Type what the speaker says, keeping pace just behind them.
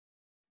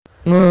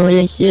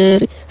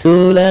Moisture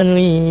sous la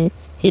nuit.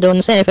 He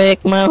don't say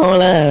fake my whole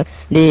life.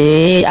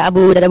 The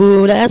abu da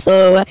bu da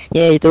so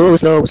yeah too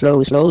slow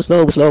slow slow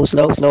slow slow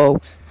slow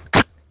slow.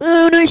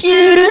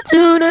 Moisture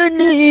sous la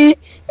nuit.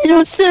 He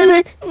don't say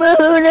fake my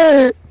whole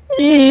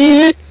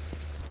life.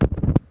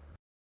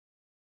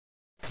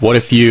 What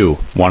if you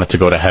wanted to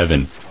go to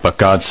heaven, but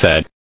God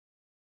said,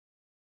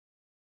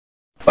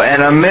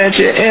 When I met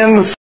you in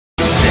the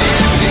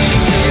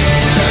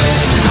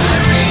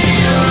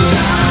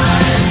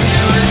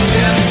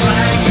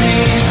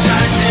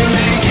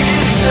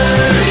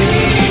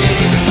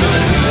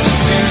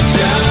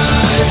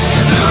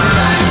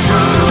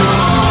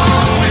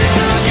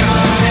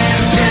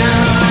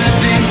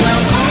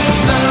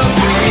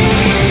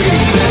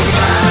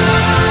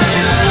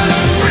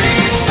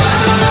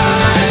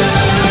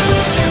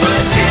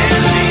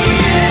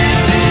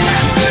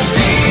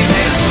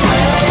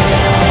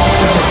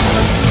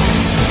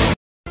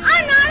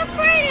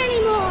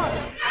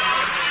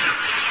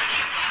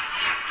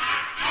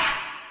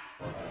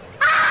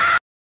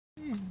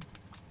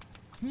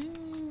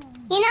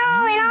You know,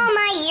 in all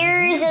my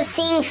years of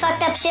seeing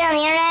fucked up shit on the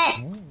internet,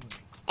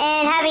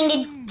 and having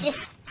to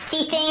just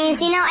see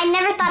things, you know, I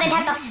never thought I'd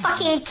have to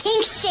fucking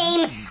kink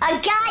shame a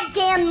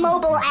goddamn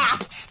mobile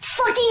app.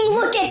 Fucking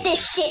look at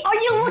this shit. Are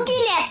you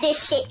looking at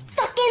this shit?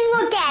 Fucking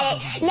look at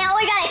it. Now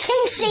I gotta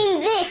kink shame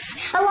this,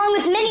 along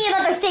with many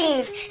of other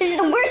things. This is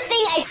the worst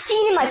thing I've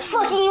seen in my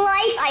fucking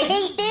life. I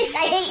hate this.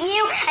 I hate you.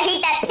 I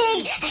hate that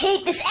pig. I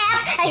hate this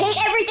app. I hate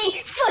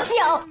everything. Fuck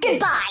y'all.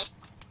 Goodbye.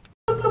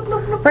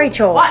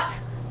 Rachel. What?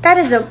 That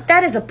is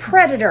a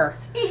predator.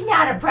 He's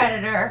not a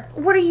predator.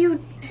 What are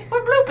you?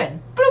 We're blooping.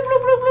 Bloop,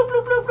 bloop, bloop, bloop,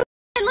 bloop, bloop, bloop.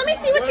 And let me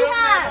see what you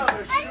have.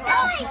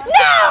 No!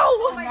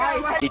 Oh my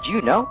God. Did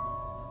you know?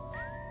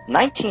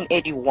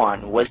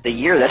 1981 was the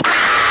year that...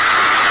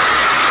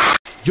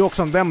 Jokes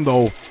on them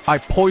though, I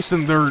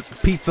poisoned their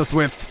pizzas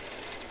with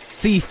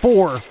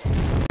C4.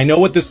 I know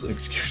what this,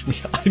 excuse me,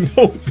 I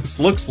know what this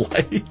looks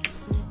like.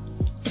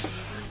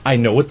 I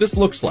know what this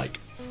looks like.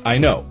 I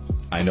know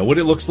what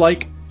it looks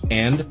like,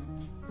 and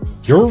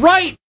you're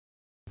right!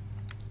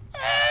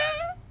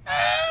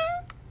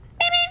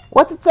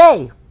 What's it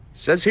say?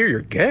 Says here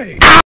you're gay.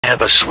 I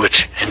have a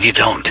switch, and you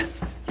don't.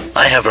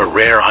 I have a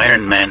rare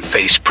Iron Man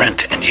face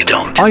print, and you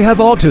don't. I have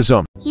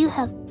autism. You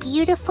have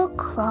beautiful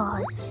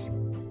claws.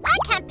 I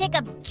can't pick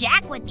up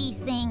jack with these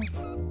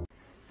things.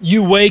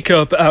 You wake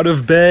up out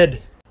of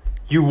bed.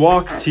 You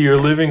walk to your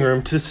living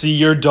room to see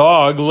your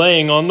dog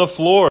laying on the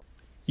floor.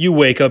 You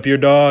wake up your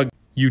dog.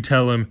 You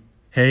tell him,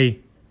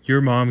 hey,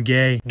 your mom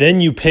gay.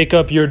 Then you pick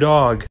up your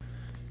dog.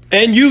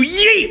 And you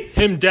yeet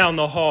him down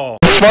the hall.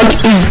 Fuck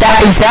is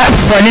that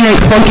Friday Night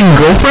fucking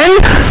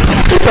girlfriend?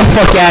 Get the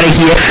fuck out of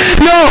here.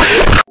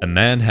 No! A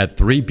man had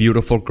 3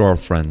 beautiful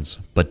girlfriends,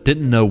 but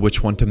didn't know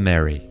which one to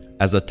marry.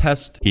 As a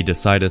test, he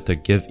decided to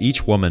give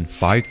each woman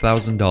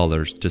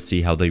 $5,000 to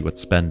see how they would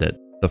spend it.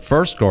 The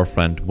first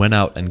girlfriend went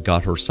out and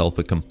got herself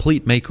a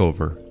complete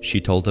makeover.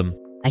 She told him,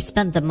 I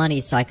spent the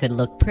money so I could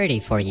look pretty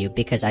for you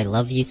because I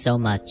love you so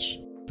much.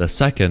 The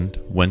second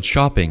went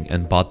shopping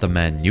and bought the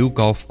man new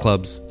golf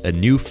clubs, a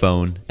new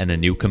phone, and a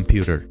new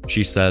computer.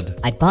 She said,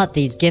 I bought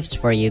these gifts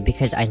for you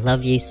because I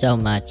love you so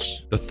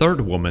much. The third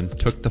woman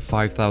took the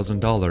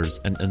 $5,000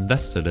 and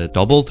invested it,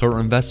 doubled her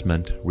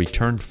investment,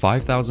 returned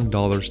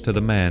 $5,000 to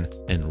the man,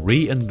 and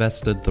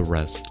reinvested the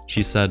rest.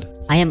 She said,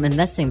 I am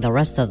investing the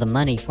rest of the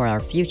money for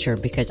our future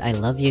because I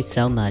love you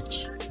so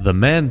much. The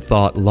man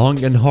thought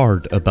long and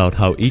hard about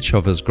how each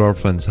of his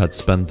girlfriends had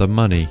spent the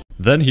money.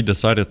 Then he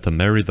decided to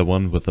marry the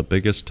one with the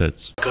biggest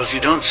tits. Because you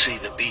don't see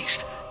the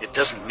beast, it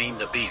doesn't mean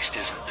the beast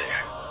isn't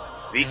there.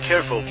 Be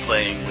careful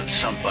playing with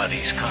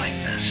somebody's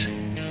kindness.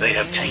 They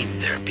have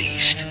tamed their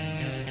beast.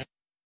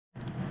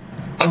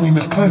 I mean,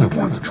 it's kind of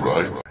worth a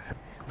try.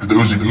 For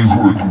those of you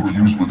who are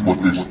confused with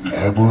what this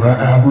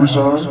abracadabras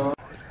are,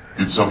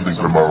 it's something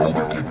from our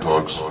older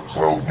TikToks.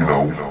 Well, you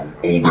know,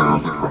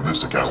 older from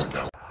this account.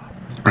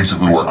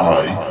 Basically where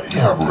I,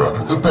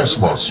 Gabra, the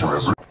best monster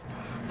ever,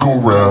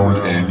 go around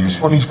and use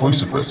funny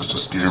voice effects to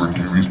scare and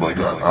confuse my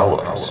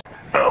allies.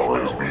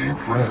 Allies being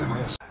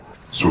friends.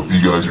 So if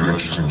you guys are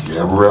interested in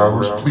Gabra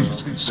hours,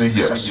 please say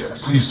yes.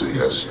 Please say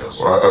yes.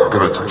 I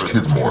gotta touch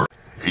kids more.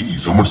 Hey,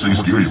 someone say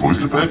scary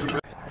voice effect?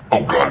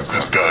 Oh god, it's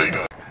this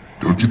guy.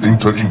 Don't you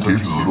think touching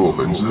kids is a little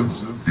offensive?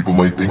 People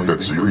might think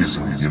that's serious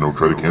and, you know,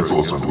 try to cancel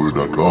us on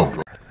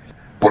Twitter.com.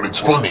 But it's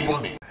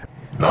funny.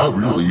 Not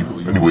really.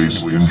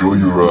 Anyways, enjoy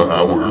your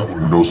hour.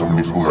 Who knows how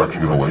many people are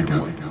actually gonna like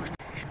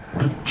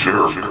it.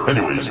 Sure.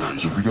 Anyways,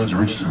 so if you guys are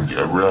interested in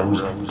Gabra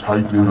hours,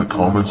 type in the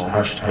comments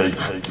hashtag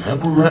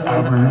Gabra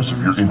hours if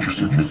you're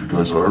interested, and if you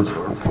guys are,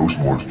 we'll post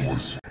more of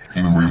these.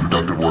 Even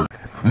reproductive work.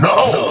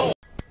 No!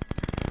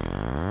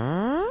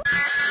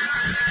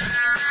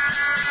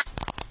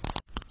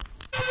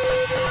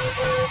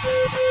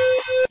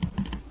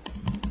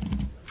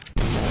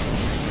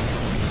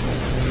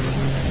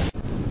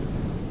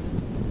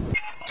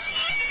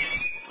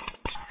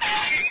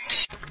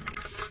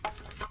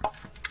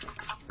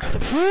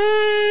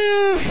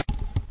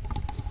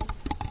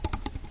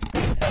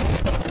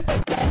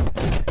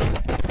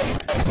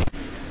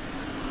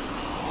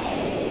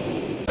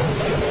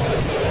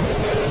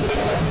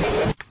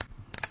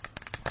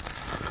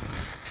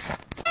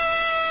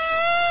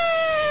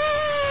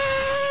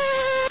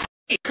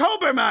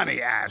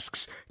 Silvermoney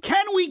asks,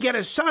 can we get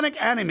a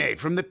Sonic anime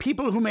from the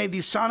people who made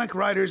the Sonic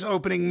Riders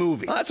opening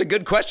movie? Well, that's a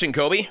good question,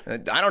 Kobe.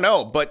 I don't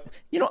know, but,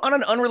 you know, on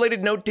an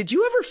unrelated note, did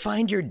you ever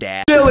find your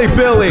dad? Silly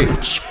Billy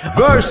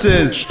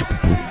versus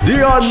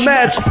the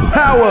unmatched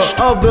power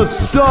of the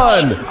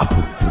sun.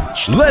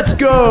 Let's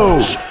go.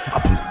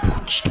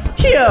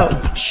 Yo,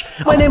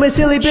 my name is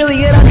Silly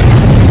Billy and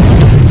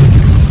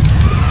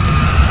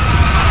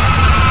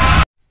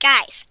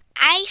Guys,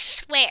 I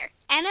swear,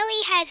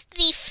 Emily has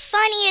the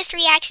funniest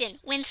reaction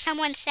when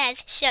someone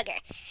says sugar.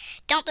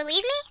 Don't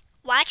believe me?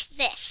 Watch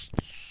this.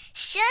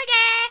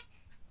 Sugar!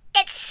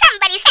 Did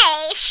somebody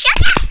say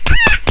sugar?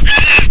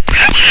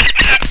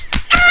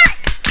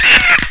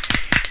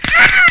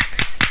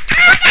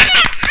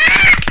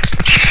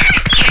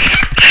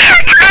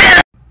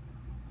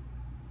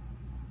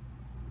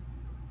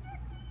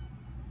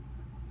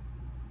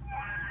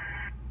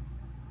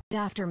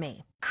 After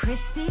me.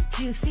 Crispy,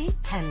 juicy,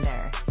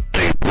 tender.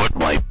 They put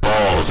my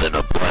balls in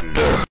a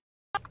blender.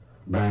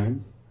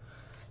 Brian?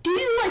 Do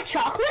you like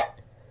chocolate?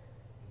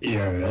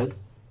 Yes.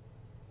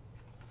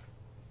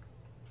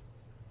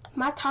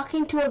 Am I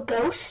talking to a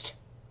ghost?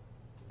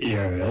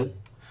 Yes.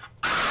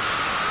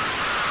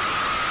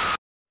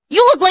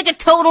 You look like a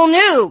total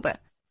noob!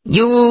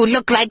 You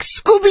look like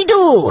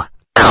Scooby-Doo!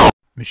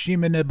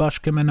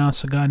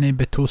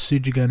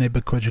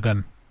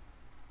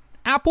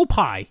 Apple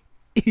pie.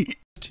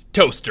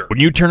 Toaster. When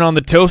you turn on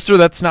the toaster,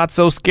 that's not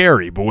so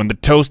scary, but when the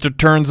toaster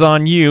turns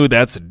on you,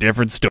 that's a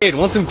different story. Hey,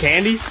 want some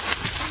candy?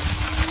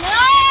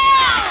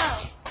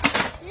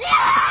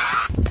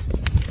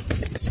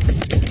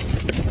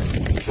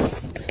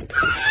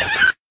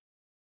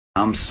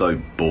 I'm so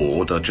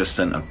bored, I just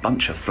sent a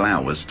bunch of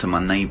flowers to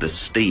my neighbour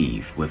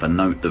Steve with a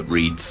note that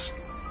reads,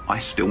 I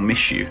still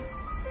miss you.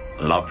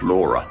 Love,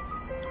 Laura.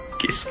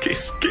 Kiss,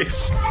 kiss,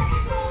 kiss.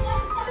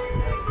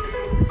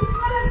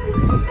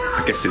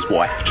 I guess his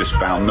wife just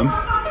found them.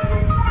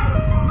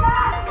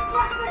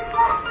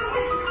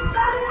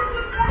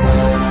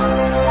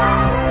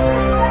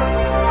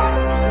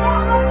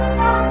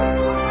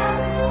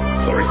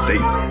 Sorry,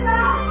 Steve.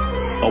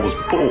 I was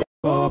bored.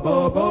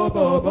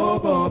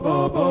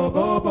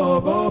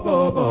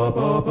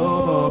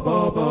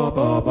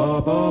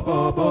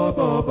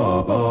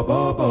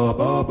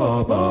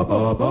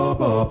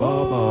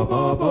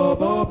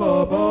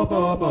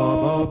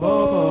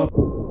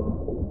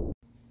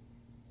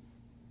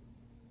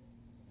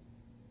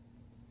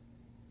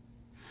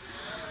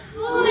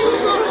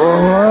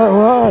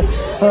 What?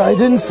 I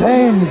didn't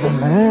say anything,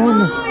 man.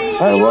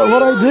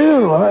 What'd I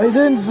do? I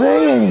didn't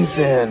say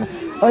anything.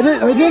 I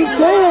didn't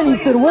say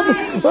anything. What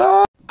the?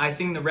 Ah! I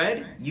sing the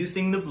red, you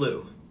sing the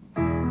blue.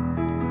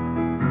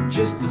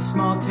 Just a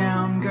small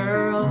town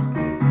girl.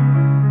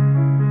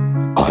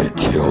 I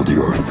killed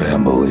your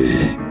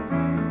family.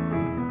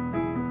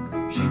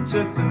 She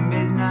took the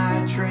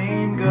midnight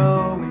train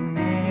going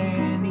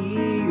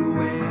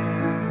anywhere.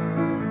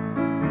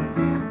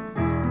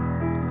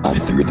 I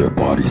threw their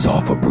bodies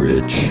off a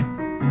bridge.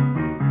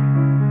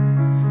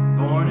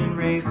 Born and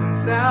raised in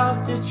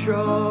South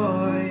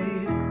Detroit.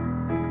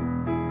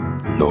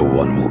 No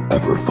one will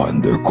ever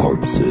find their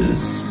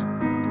corpses.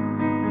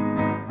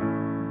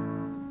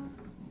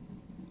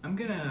 I'm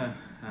gonna...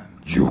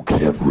 You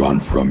can't run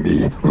from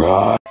me,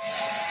 right?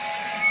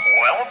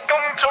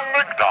 Welcome to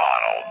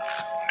McDonald's.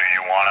 Do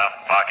you want a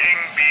fucking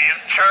beef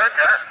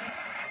burger?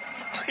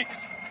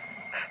 Please.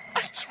 I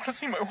just want to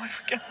see my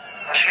wife again.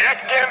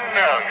 Chicken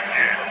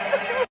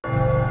nuggets.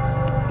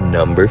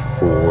 Number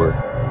 4.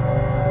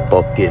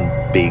 Fucking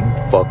big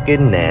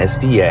fucking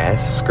nasty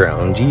ass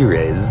scroungy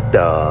res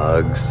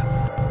dogs.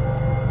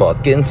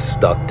 Fucking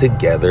stuck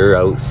together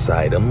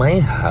outside of my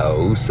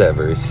house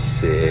ever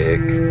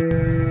sick.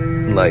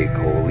 Like,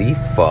 holy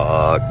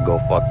fuck, go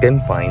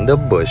fucking find a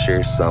bush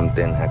or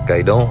something. Heck,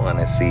 I don't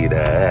wanna see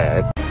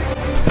that.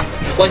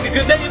 Like a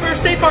good neighbor,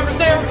 State Farm is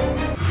there.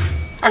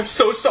 I'm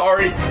so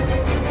sorry.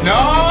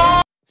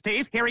 No!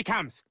 Steve, here he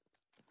comes.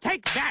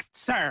 Take that,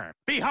 sir.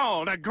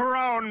 Behold, a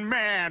grown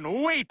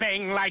man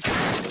weeping like...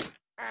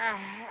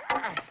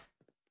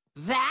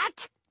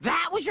 That?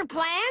 That was your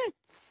plan?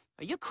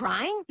 Are you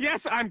crying?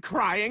 Yes, I'm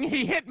crying.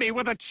 He hit me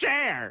with a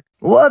chair.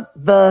 What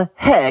the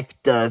heck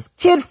does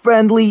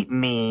kid-friendly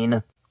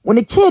mean? When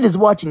a kid is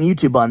watching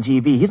YouTube on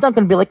TV, he's not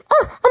gonna be like,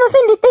 oh, I'm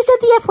offended, they said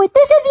the F word,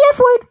 they said the F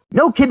word.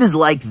 No kid is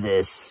like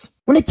this.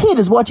 When a kid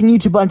is watching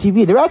YouTube on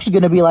TV, they're actually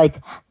gonna be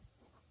like,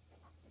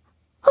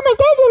 oh, my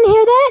dad didn't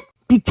hear that.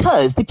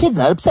 Because the kid's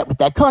not upset with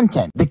that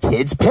content. The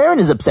kid's parent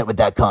is upset with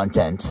that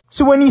content.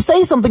 So when you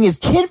say something is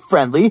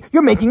kid-friendly,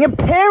 you're making it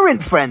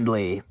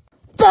parent-friendly.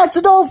 That's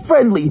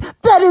adult-friendly.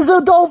 That is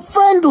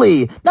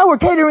adult-friendly. Now we're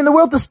catering the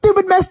world to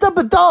stupid, messed up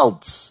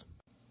adults.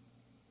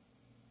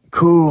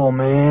 Cool,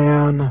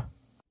 man.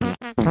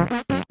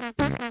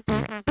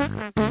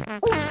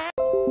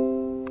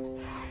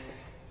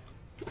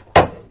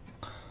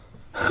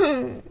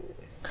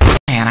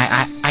 Man,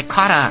 I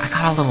caught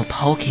a little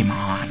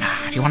Pokemon.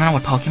 Do you want to know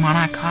what Pokemon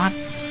I caught?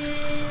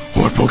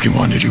 What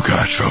Pokemon did you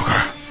catch,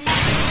 Joker?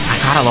 I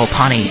caught a little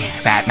punny,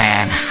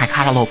 Batman. I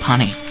caught a little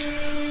punny.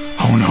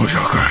 I Oh no,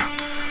 Joker.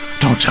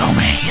 Don't tell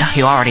me.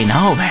 You already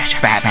know,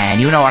 Batman.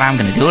 You know what I'm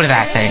gonna do to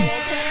that thing.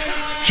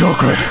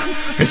 Joker,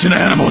 it's an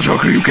animal,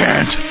 Joker. You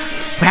can't.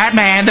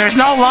 Batman, there's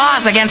no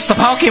laws against the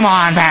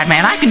Pokemon,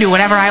 Batman. I can do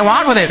whatever I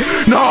want with it.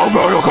 No,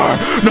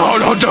 Joker. No,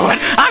 don't do it.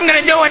 I'm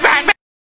gonna do it, Batman.